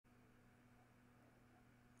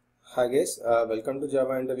Hi guys, welcome to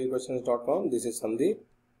java.util.date. This is Sandeep.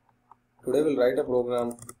 Today we'll write a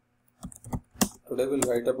program.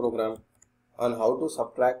 On how to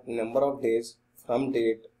subtract number of days from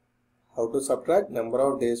date. How to subtract number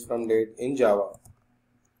of days from date in Java.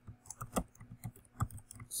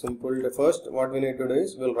 Simple. First, what we need to do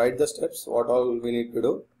is we'll write the steps. What all we need to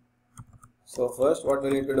do. So first, what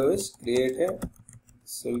we need to do is create a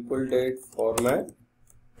simple date format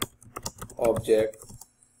object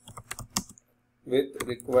with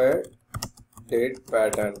required date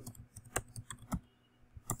pattern.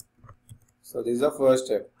 So this is the first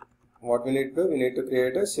step. What we need to do, we need to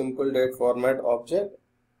create a simple date format object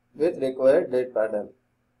with required date pattern.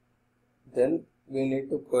 Then we need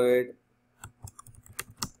to create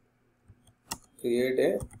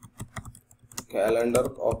a calendar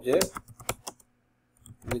object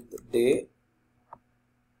with day,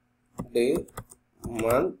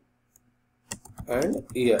 month and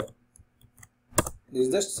year. This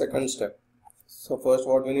is the second step. So first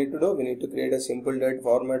what we need to do, we need to create a simple date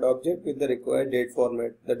format object with the required date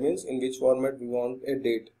format. That means in which format we want a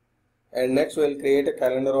date. And next we will create a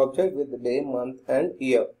calendar object with the day, month and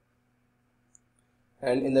year.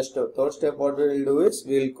 And in the third step what we will do is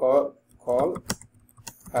we will call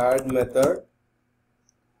add method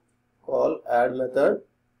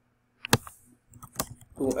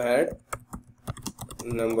to add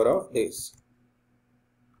number of days.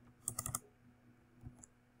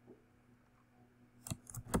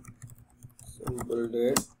 Simple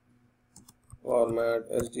date format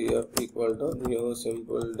SDF equal to new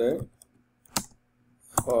simple date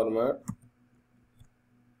format.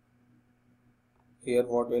 Here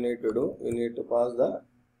what we need to do, we need to pass the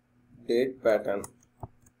date pattern.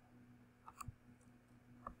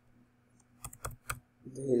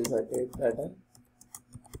 This is the date pattern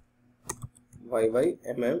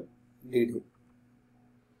YYMMDD.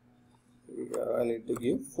 Here I need to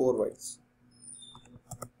give 4 Ys.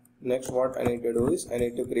 Next what I need to do is I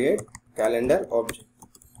need to create calendar object.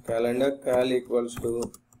 Calendar cal equals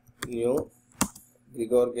to new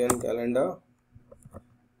Gregorian calendar.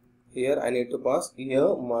 Here I need to pass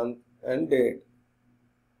year, month and date.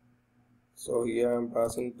 So here I am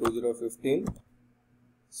passing 2015.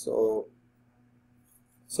 So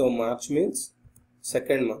March means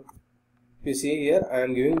second month. You see here I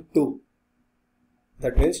am giving 2.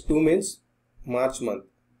 That means 2 means March month.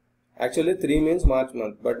 Actually 3 means March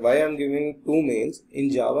month, but why I am giving 2 means in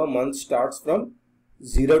Java month starts from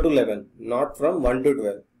 0 to 11, not from 1 to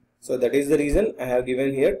 12. So that is the reason I have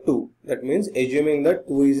given here 2. That means assuming that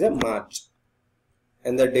 2 is a March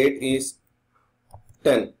and the date is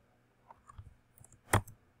 10.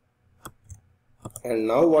 And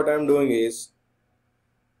now what I am doing is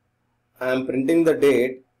I am printing the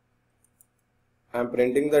date.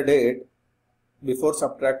 Before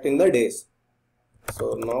subtracting the days.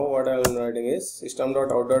 So now what I am writing is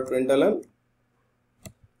system.out.println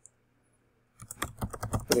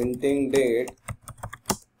printing date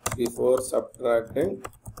before subtracting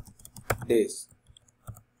days.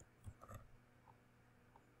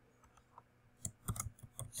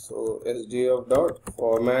 So SDF dot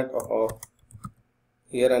format of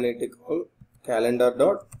here I need to call calendar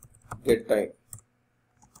dot get time.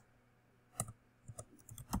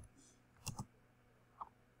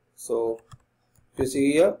 So you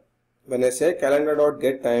see here when I say calendar dot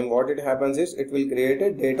get time, what it happens is it will create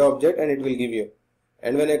a date object and it will give you.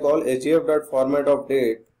 And when I call SDF dot format of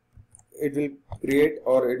date, it will create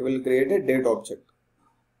a date object.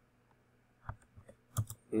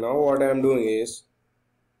 Now what I am doing is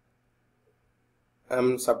I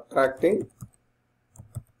am subtracting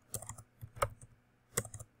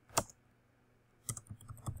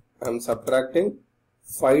I am subtracting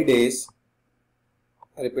 5 days.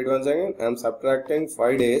 I repeat once again, I am subtracting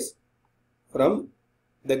 5 days from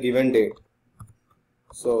the given date.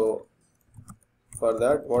 So for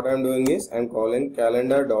that what I am doing is I am calling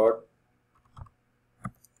calendar dot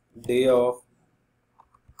day of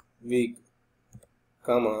week,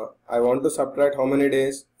 comma, I want to subtract how many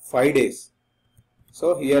days? 5 days.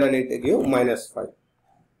 So here I need to give -5.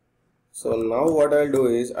 So now what I will do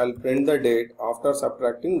is I will print the date after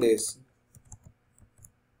subtracting days.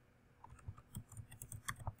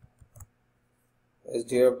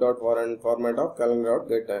 SDF dot format of calendar dot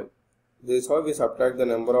get time. This is how we subtract the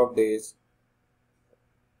number of days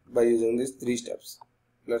by using these 3 steps.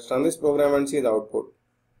 Let's run this program and see the output.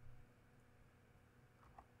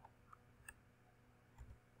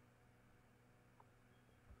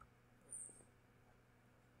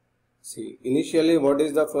 See, initially what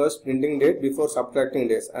is the first printing date before subtracting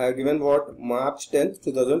days? I have given what? March 10th,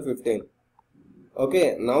 2015.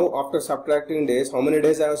 Okay, now after subtracting days, how many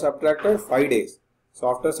days I have subtracted? 5 days.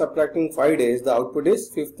 So after subtracting 5 days, the output is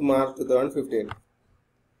 5th March 2015.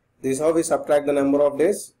 This is how we subtract the number of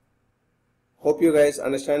days. Hope you guys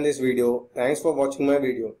understand this video. Thanks for watching my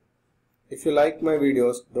video. If you like my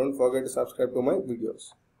videos, don't forget to subscribe to my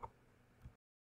videos.